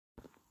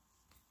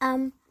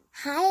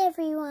Hi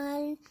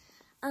everyone.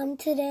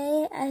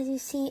 Today, as you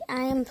see,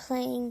 I am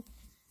playing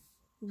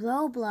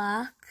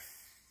Roblox.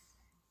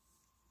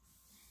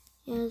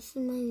 Yeah, this is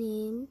my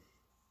name.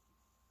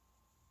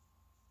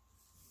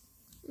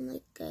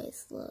 Like,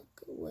 guys, look.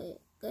 Wait,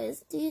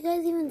 guys, do you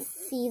guys even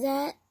see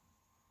that?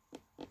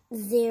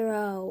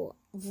 0.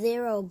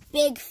 0.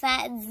 Big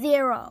fat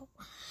 0.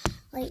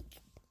 Like,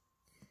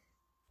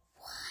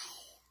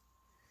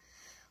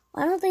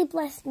 why don't they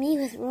bless me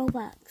with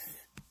Robux?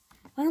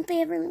 Why don't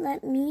they ever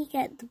let me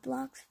get the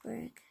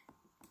Bloxburg?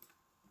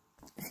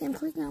 See, I'm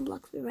clicking on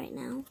Bloxburg right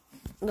now.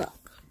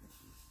 Look.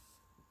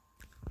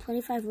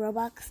 25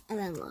 Robux, and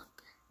then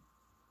look.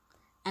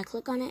 I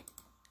click on it.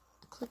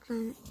 I click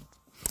on it.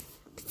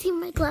 See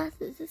my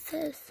glasses, it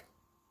says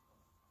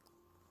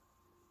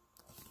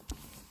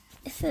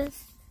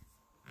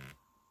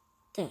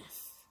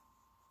this.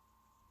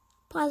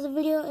 Pause the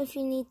video if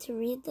you need to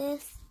read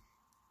this.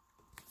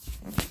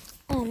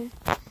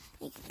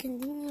 You can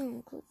continue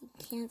and click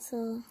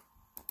cancel.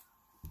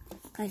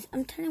 Guys,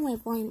 I'm turning my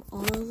volume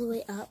all the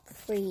way up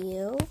for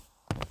you.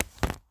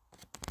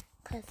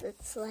 Because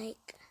it's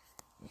like,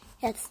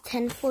 yeah, it's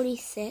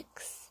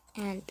 10:46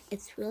 and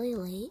it's really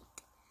late.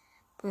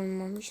 But my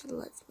mom usually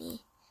lets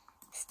me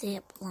stay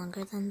up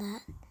longer than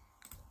that.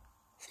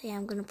 So yeah,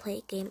 I'm going to play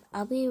a game.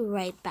 I'll be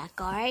right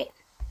back, alright?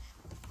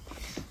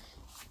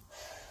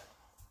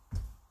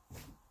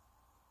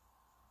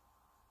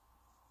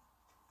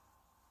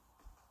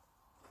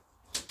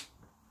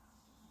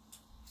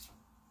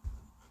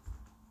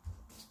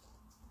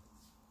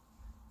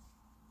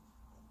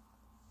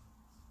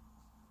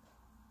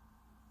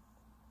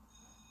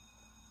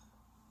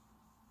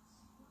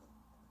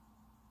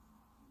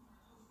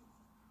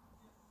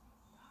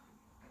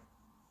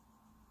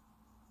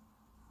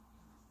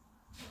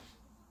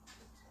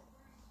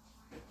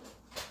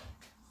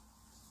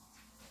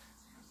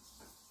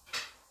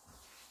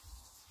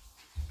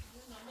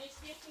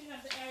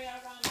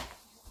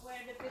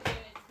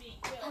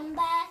 I'm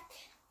back.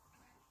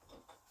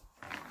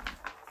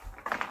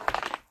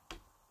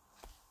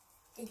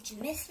 Did you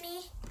miss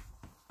me?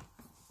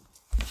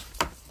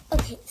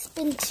 Okay, it's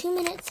been 2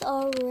 minutes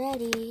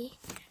already.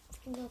 It's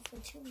gonna go for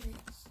 2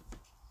 minutes.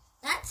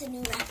 That's a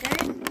new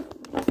record.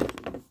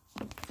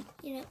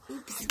 You know,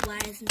 oops,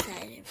 wires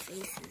inside their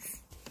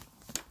faces.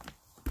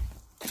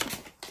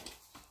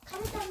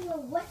 Comment down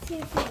below what's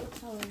your favorite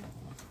color.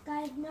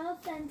 Guys, no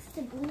offense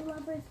to blue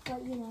lovers,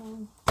 but you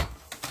know,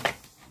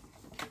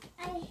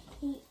 I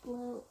hate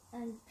blue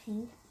and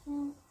pink, you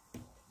know,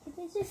 but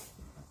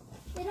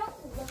they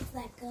don't look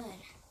that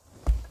good.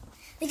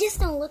 They just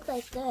don't look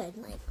that good.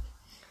 Like,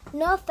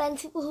 no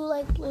offense, people who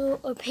like blue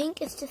or pink,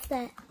 it's just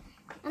that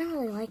I don't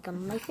really like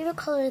them. My favorite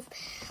color is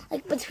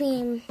like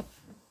between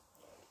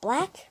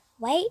black,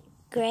 white,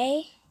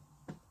 gray,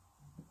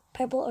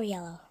 purple, or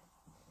yellow.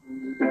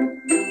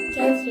 You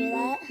guys hear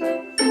that?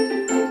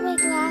 My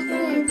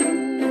glasses.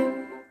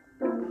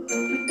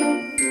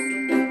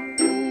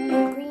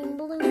 Green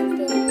balloon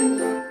film.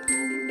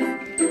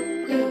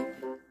 Wait.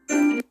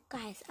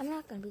 Guys, I'm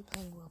not going to be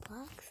playing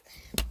Roblox.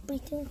 We're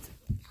doing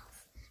something else.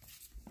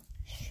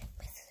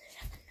 My sister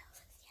doesn't know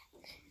this yet.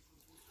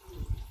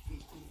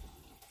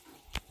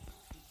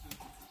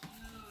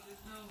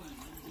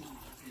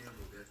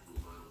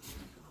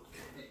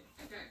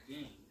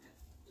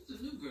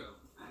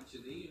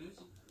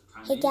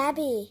 Hey,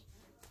 Gabby.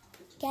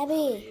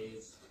 Gabby.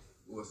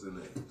 What's the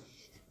name?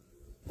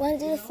 Want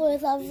to do the floor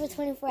is lava for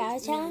 24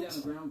 hours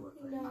challenge?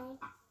 No.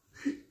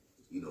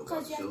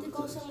 Because you have to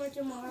go somewhere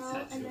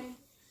tomorrow and then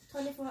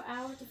 24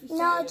 hours if you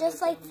No,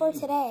 just like for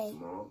today.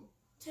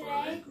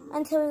 Today?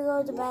 Until we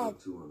go to bed.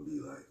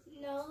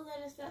 No,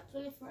 then it's not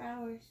 24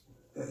 hours.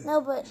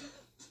 No, but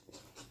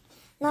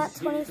not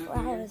 24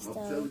 hours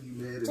though.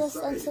 Just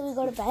until we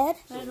go to bed.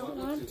 I don't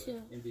want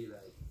to.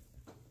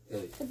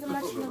 Because I'm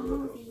watching a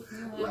movie.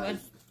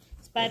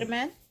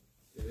 Spider-Man?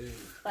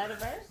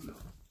 Spider-Verse?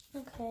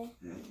 Okay.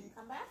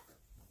 Come back?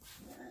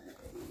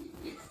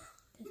 You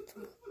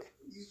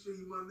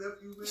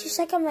should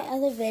check out my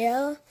other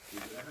video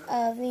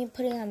of me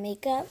putting on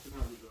makeup.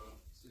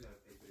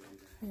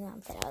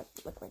 Not that I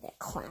would look like a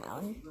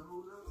clown.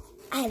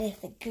 I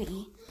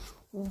disagree.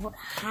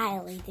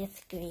 Highly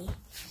disagree.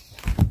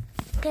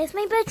 Guys,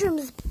 my bedroom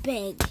is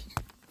big.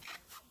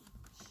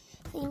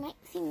 So you might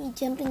see me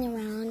jumping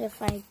around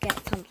if I get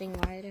something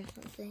right or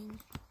something.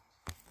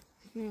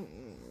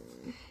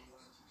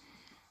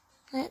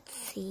 Let's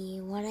see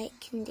what I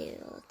can do.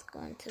 Let's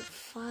go into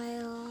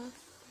files.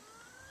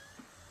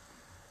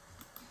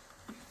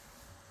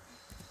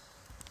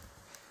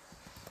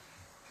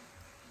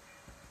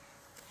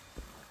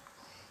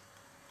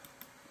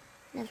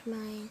 Never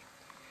mind.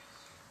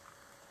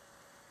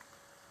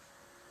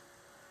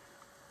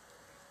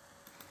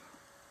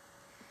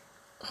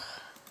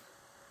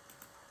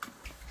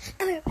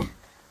 I'm right back.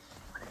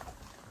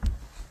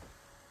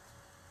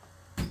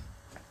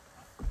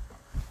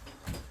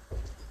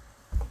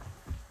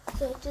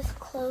 So just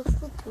close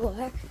the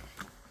door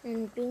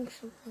and doing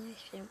something I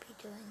shouldn't be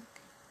doing.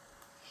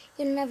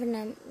 You never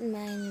mind.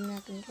 I'm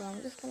not gonna draw.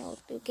 I'm just gonna look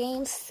through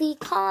games. See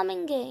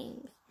common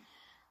games.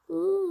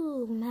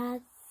 Ooh,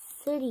 Mad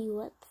City.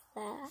 What's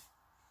that?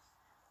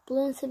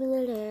 Balloon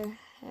Simulator.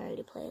 I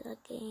already played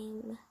that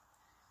game.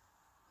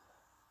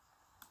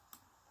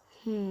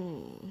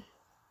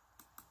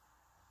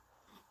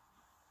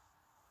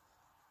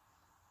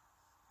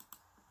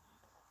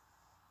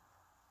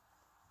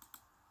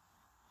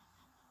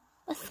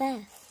 What's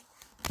this?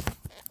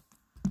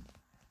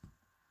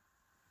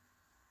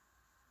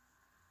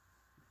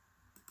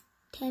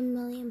 $10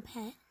 million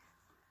pet.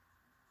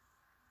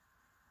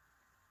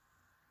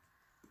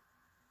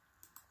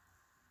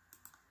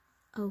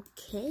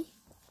 Okay.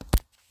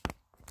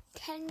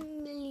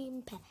 10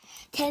 million pet.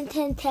 10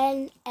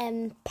 pet.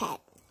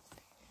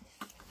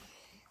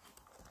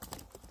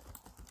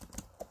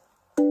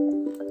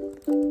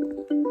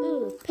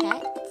 Ooh,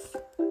 pets.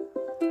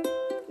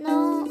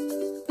 No.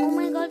 Oh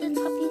my god, the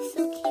puppy's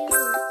so cute.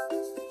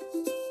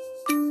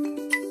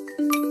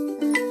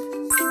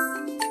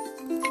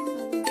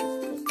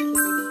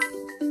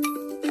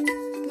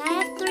 And I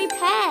have 3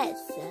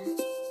 pets.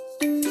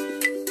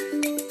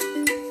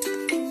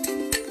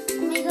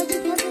 Oh my god, the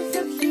pets are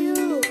so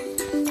cute.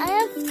 I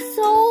have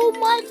so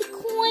much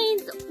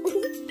coins.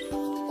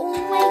 Oh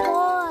my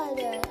god.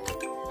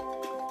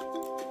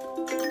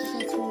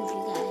 Let's move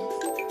you guys.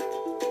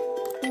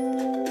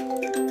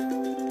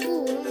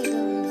 Ooh, where am I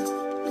going?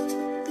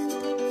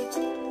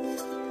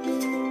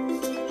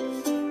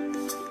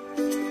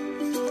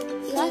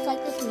 You guys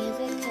like this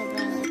music? Because I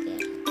like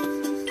it.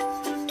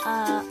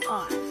 On.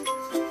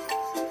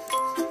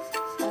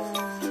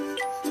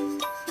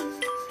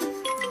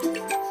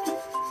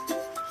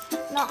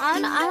 No, I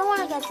don't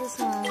want to get this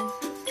one.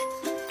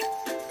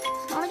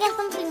 I want to get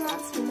something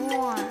that's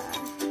more.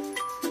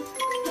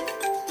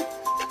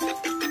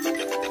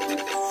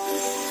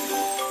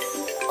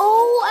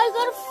 Oh, I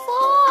got a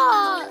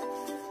fox!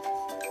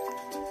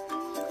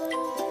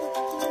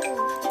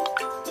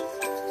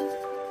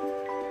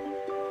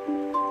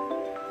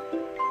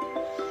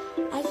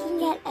 I can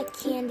get a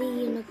candy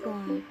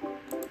unicorn.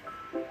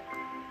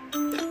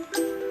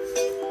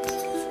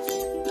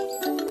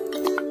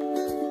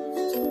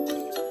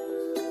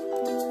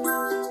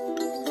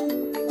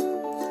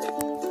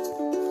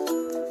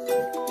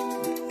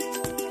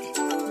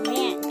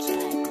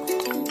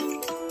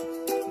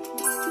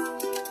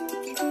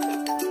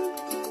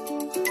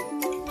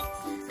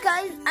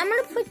 Guys, I'm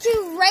gonna put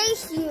you right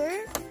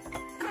here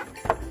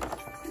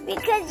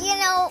because you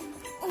know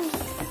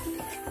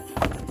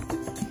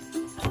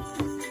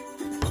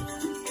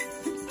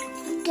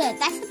good,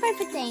 that's the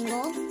perfect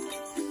angle.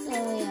 So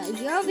yeah,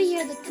 you're over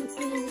here, the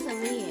computer's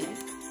over here.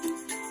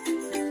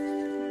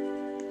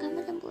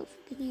 Comment down below if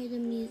you can hear the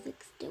music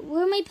still.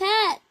 Where are my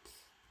pets?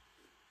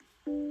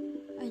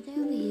 Are they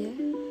over here?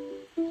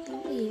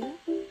 Over here?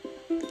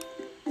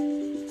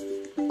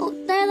 Oh,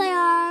 there they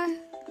are.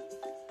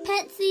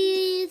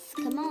 Petsies,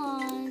 come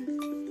on.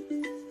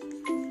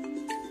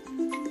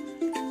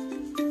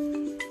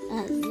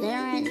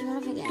 They're in. What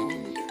if I get in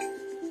it?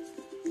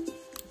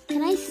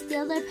 Can I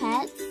steal their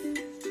pets?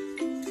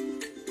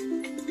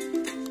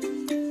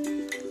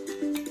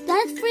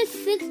 That's for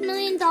 $6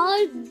 million?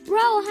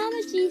 Bro, how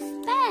much do you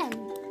spend?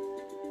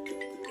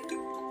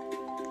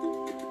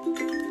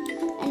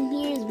 And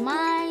here's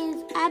mine,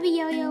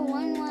 Abiyoyo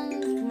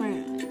 11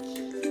 merch.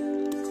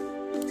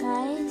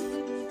 Guys.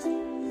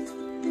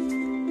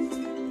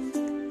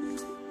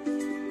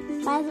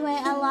 By the way,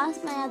 I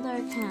lost my other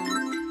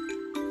account.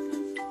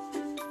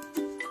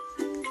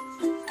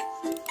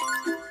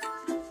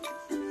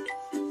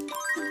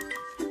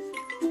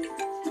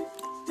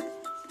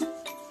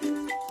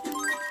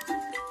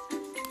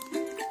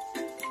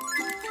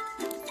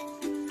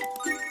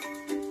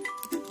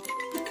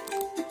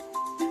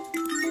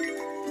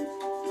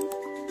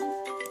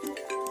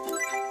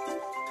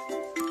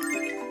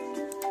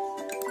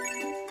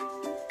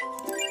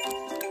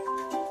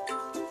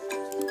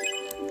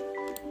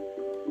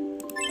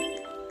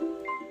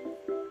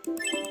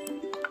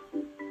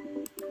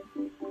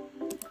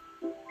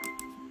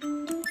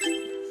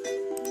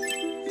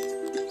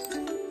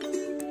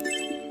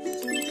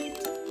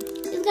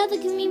 These guys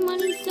are giving me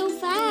money so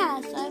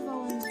fast. I have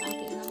one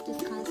second. I'm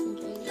just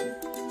concentrating.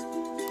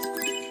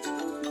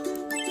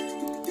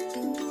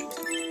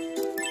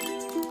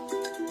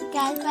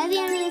 Guys, by the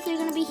end of this, you're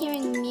going to be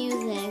hearing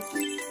music.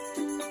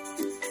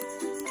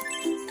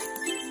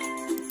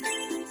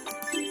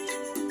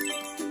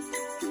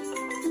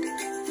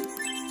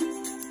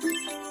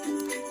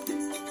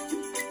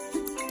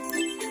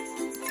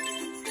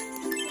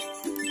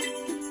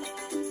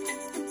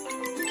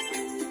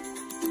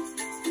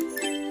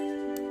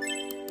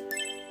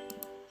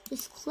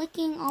 Just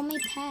clicking all my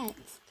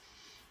pets.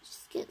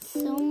 Just get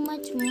so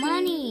much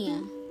money.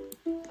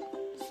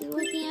 Just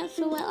working out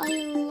so well. I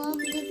love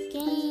this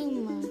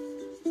game.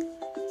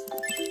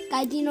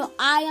 Guys, you know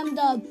I am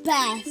the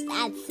best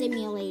at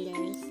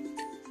simulators.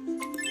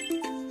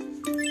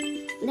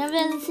 Whenever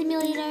there's a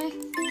simulator,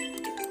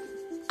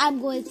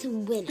 I'm going to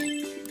win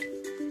it.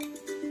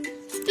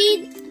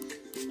 Speed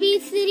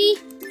City,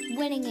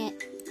 winning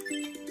it.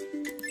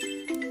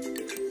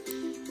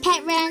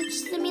 Pet Ranch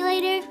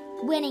Simulator,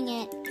 winning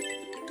it.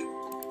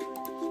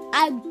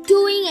 I'm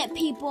doing it,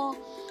 people.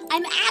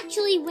 I'm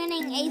actually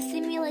winning a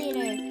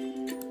simulator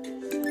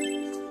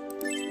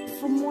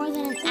for more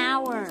than an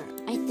hour,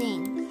 I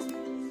think.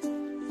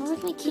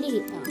 Where's my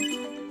kitty though?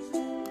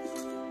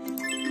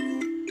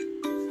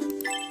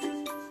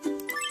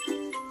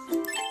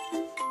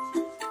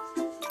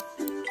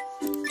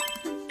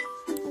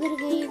 I'm gonna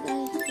get you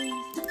guys here.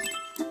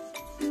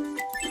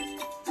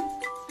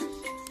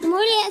 I'm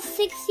already at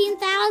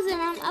 16,000.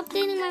 I'm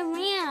updating my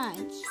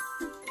ranch.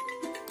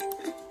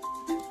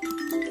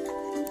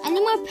 I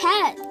need more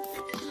pets.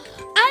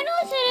 I know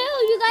what to do.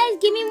 You guys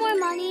give me more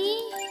money.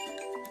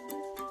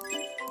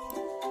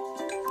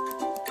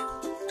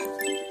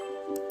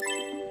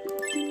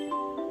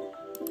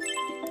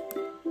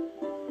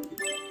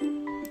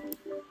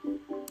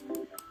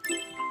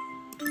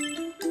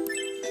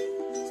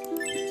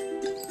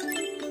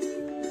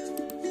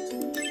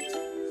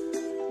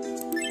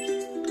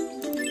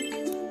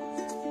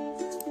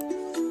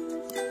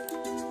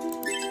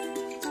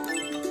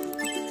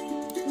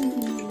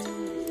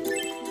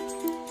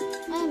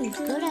 I'm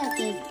good at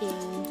this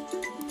game.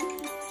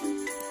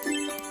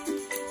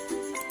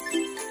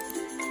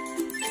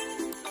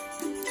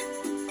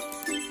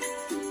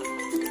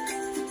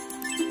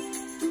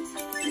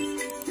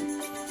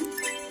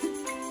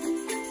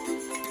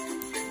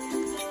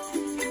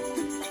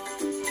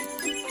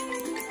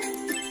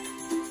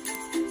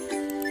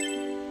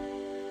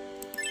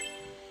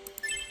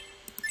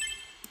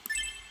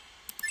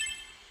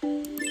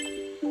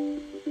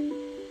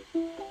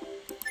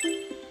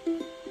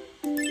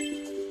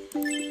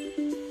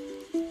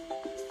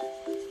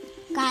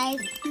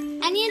 Guys,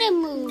 I need to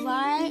move,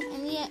 alright?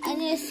 I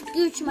need to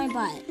scooch my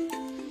butt.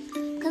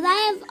 Because I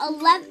have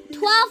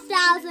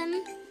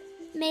 12,000.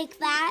 Make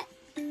that.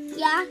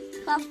 Yeah,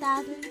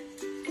 12,000.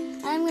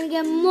 I'm going to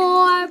get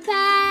more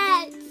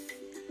pets.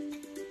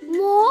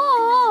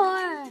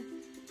 More.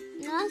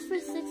 No, that's for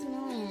 6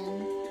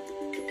 million.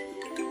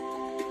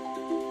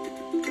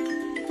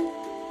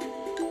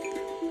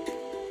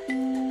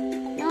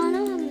 No, I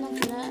don't have enough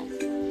for that.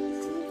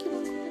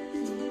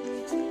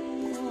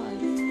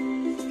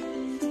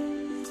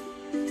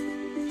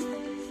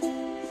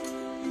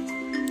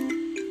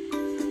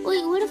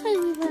 Wait, what if I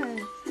leave her?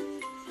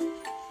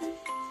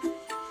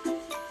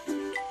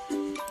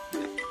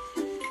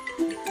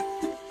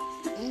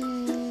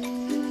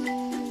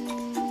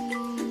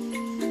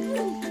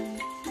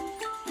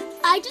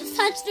 I just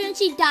touched her and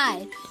she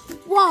died.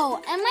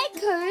 Whoa, am I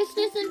cursed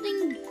or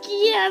something?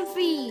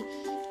 Jeffrey,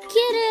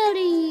 get out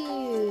of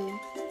here.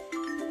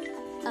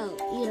 Oh,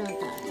 you don't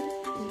die.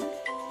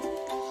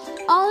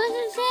 Oh, this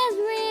is his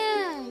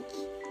ranch.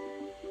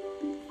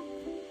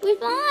 We're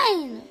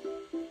fine.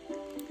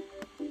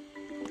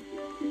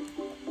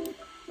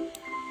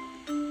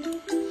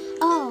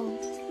 Oh.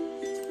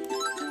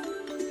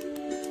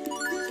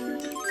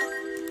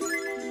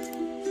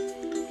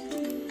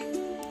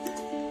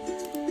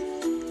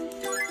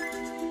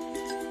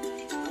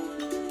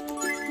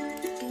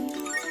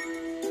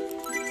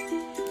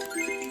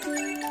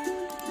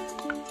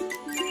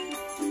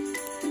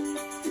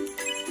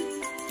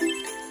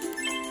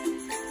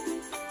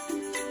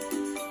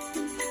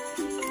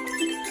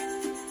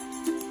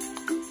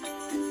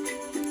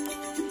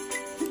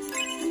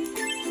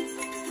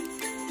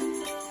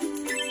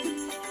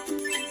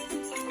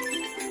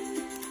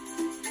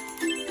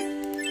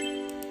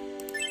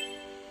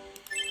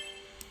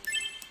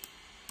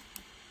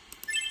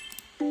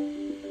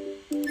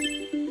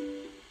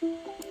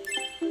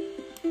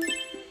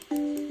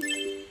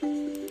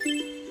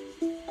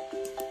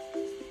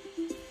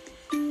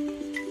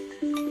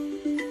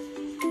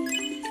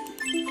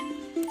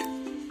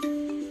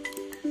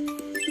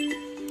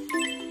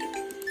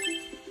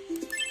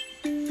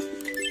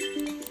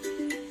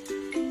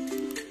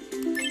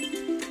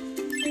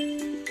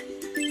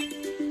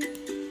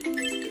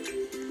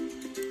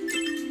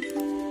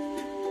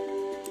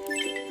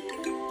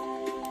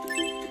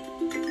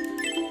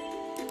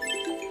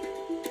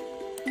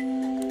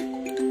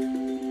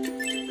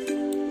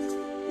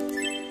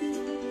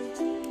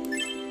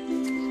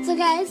 So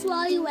guys,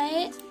 while you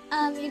wait,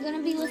 you're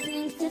gonna be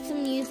listening to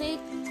some music.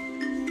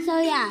 So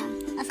yeah,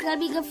 that's gonna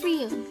be good for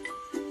you.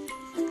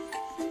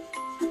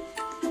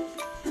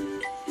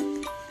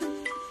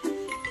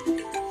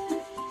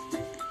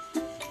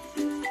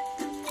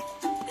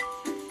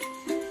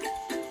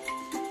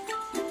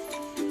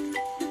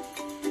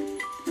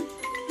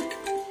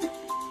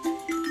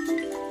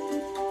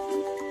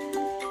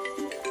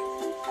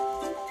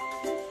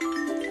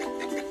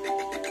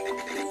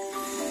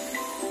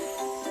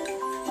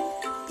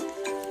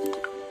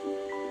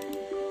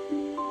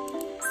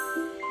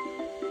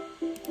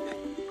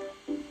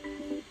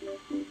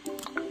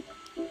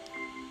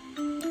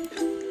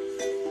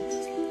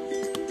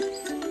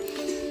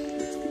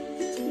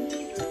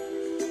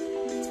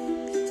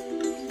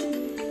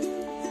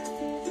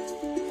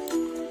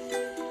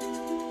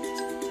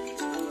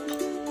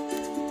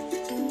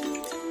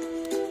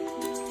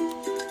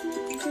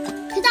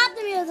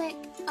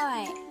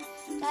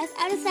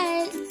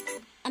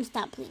 I'm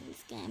stop playing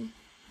this game.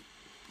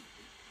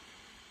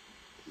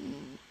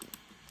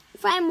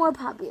 Find more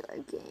popular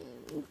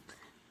games.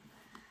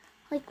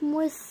 Like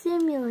more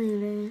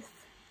simulators.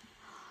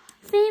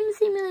 Fame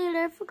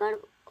Simulator. I forgot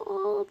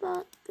all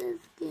about this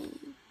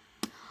game.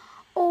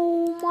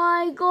 Oh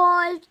my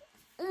gosh.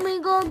 Oh my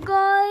god,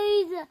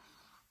 guys.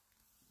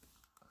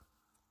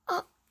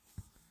 Oh.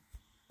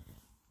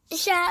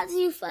 Shout out to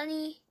you,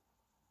 Funny.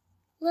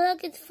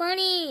 Look, it's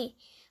Funny.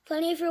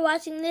 Funny, if you're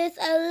watching this,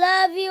 I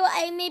love you.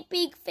 I'm a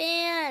big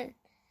fan.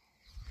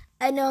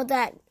 I know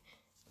that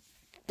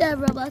the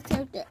Roblox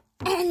character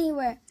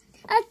anywhere.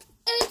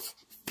 It's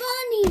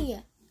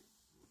Funny.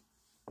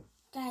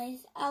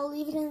 Guys, I'll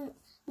leave it in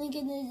link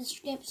in the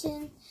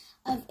description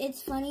of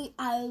It's Funny.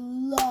 I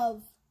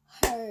love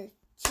her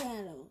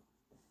channel.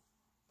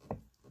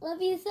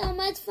 Love you so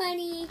much,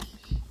 Funny.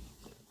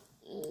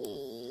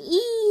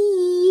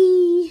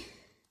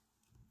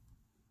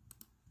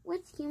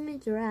 What's human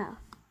giraffe?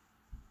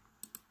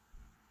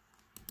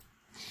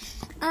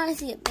 I want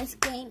to see what this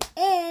game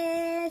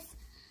is.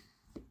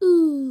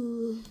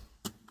 Ooh.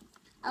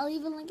 I'll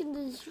leave a link in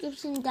the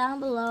description down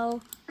below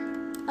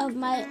of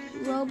my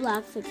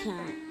Roblox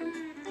account.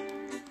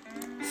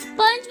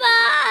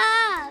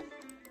 SpongeBob!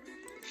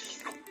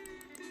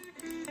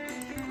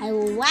 I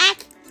will whack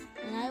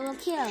and I will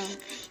kill.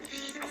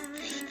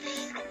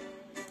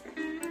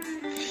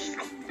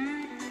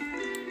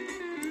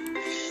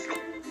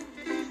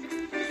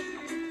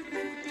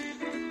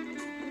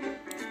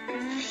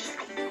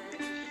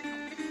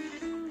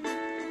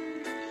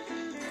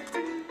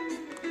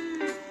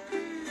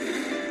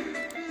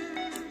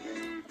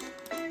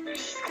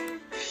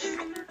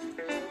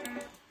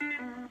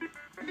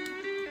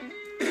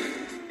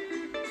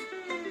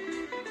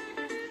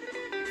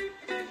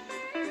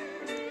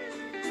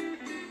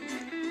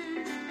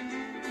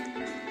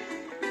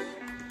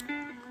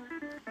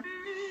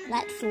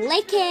 Let's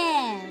lick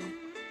him.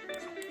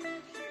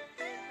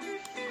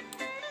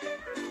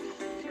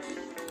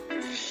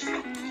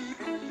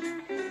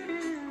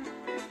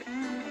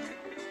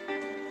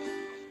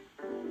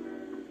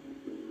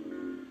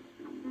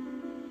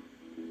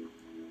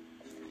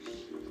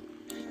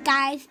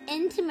 Guys,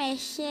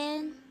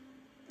 intermission.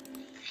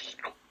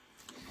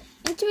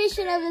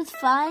 Intermission of is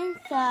fun,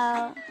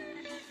 so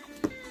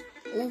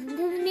listen to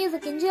the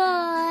music,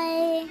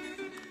 enjoy.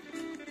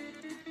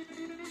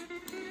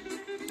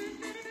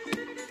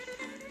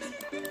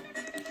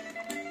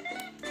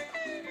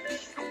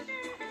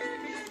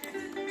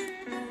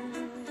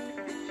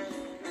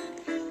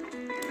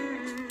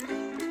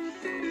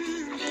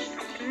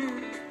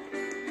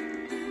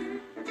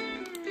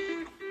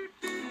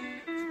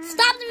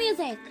 Stop the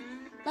music!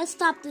 Let's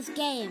stop this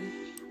game.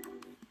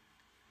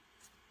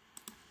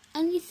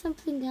 I need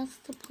something else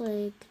to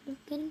play. I'm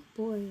getting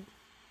bored.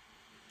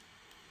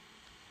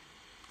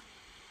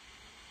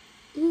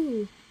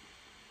 Ooh.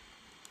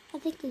 I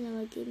think I know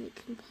what game you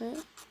can play.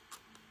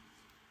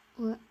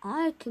 Or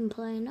I can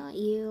play, not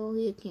you.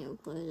 You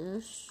can't play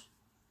this.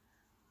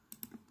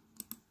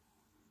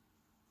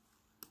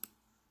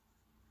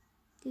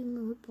 Give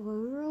me a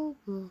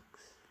Roblox.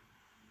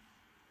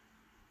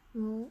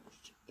 No.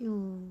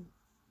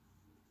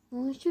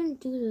 No, I shouldn't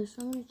do this.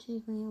 I'm gonna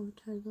change my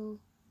avatar though.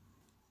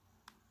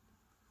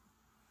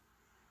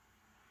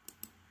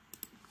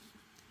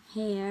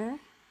 Hair.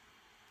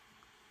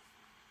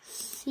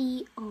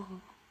 See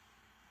all.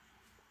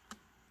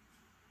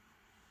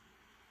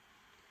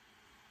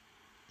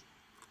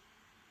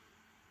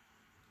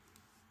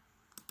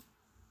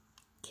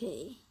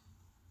 Okay.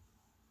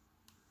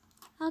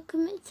 I'll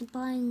commit to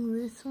buying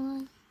this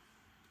one.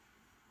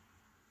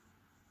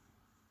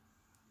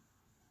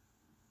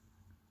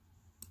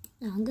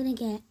 Now I'm gonna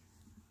get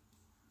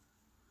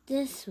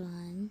this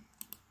one.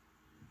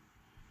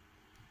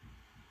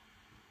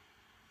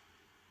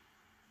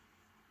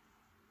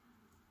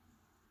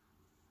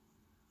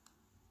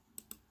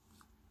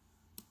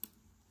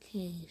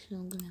 Okay, so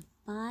I'm gonna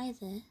buy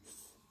this.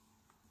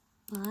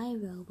 Buy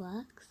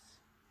Robux.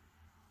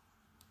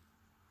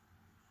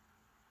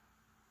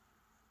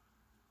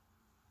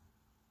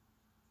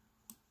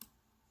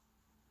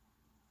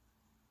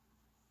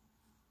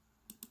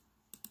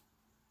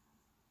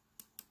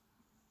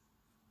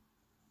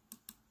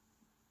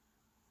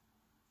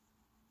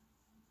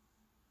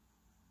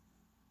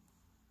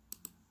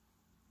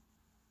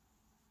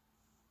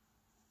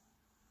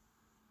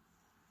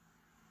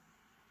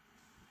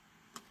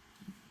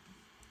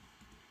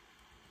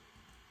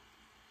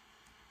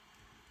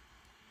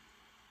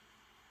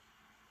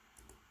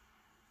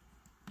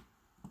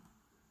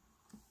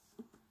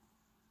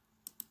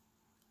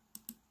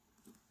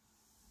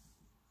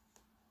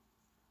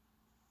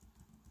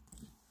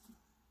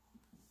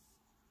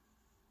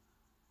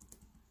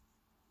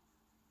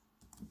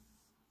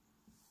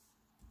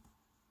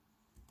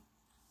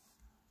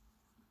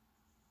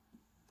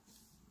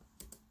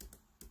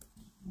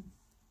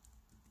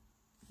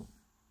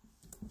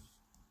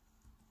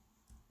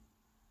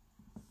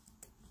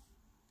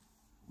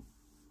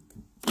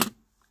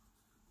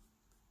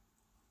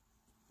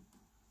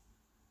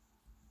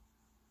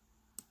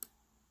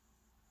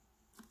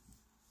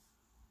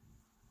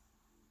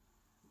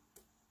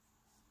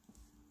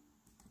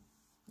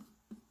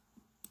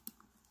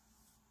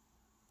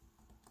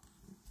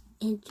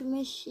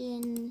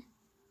 intermission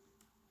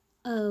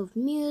of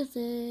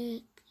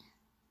music.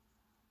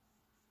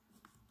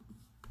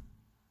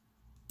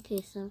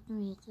 Okay, stop the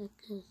music,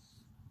 cause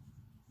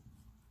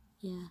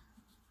yeah,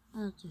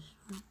 I'll just.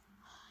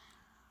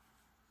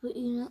 But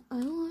you know, I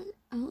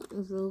want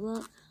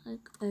Roblox.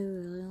 Like, I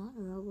really want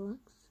Roblox.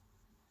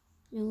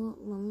 You know what?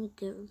 Let me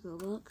get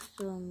Roblox.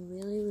 So I'm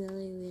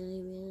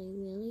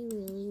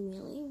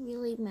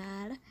really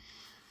mad.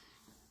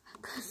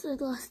 Because I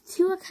lost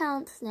 2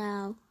 accounts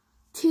now.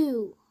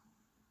 2.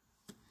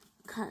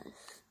 Because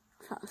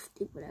of how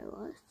stupid I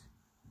was.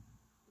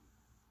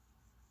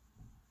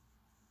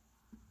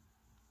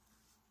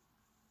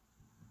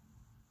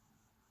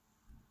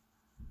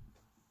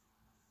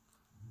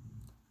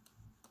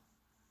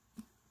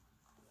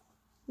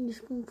 I'm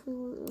just gonna play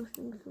with those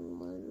things in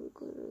my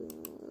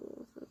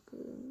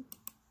second.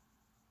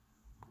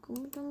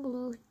 Comment down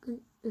below if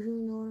you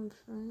know what I'm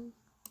saying.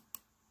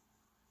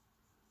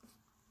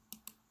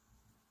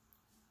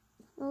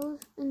 I was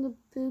in the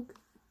big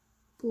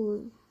boy.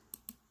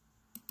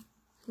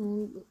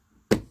 No.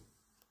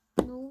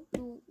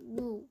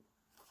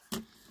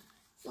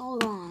 It's all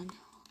gone.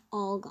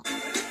 All gone.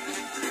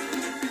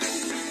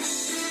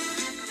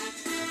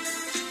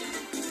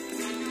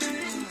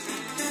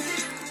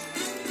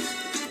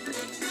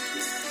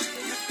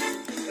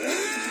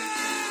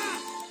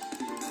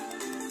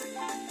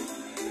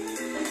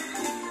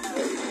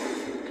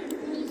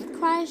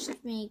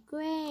 Crushed me,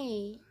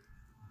 great.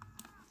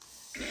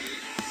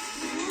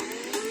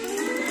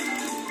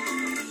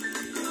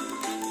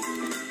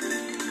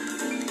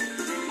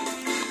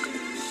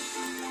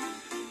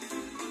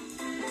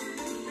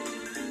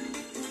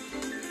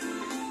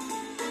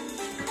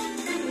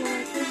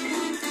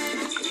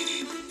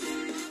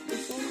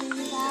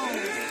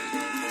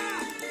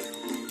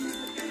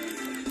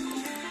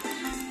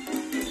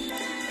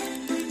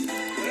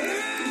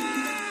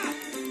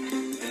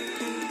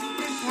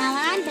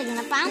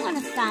 If I'm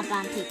gonna stomp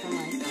on people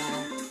like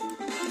that.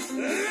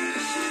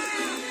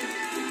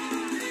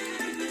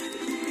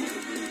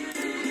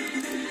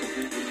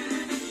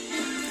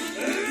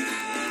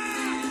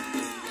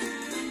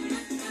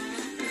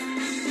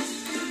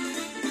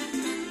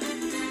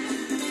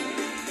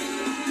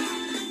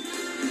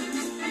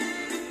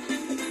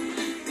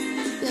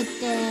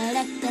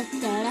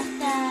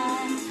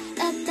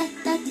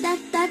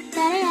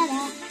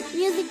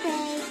 Music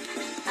break.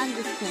 I'm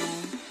just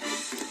kidding.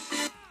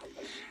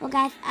 Well,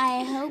 guys,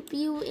 I hope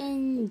you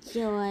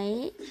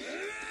enjoyed.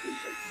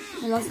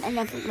 Let's end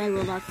up with my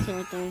Roblox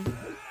character.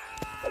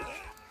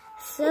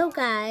 So,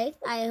 guys,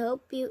 I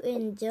hope you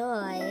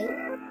enjoyed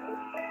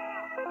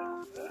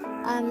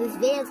this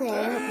video today.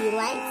 I hope you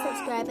like,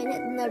 subscribe, and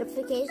hit the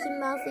notification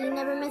bell so you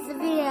never miss a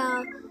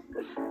video.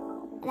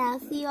 And I'll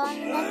see you on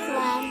the next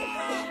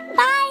one.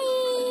 Bye!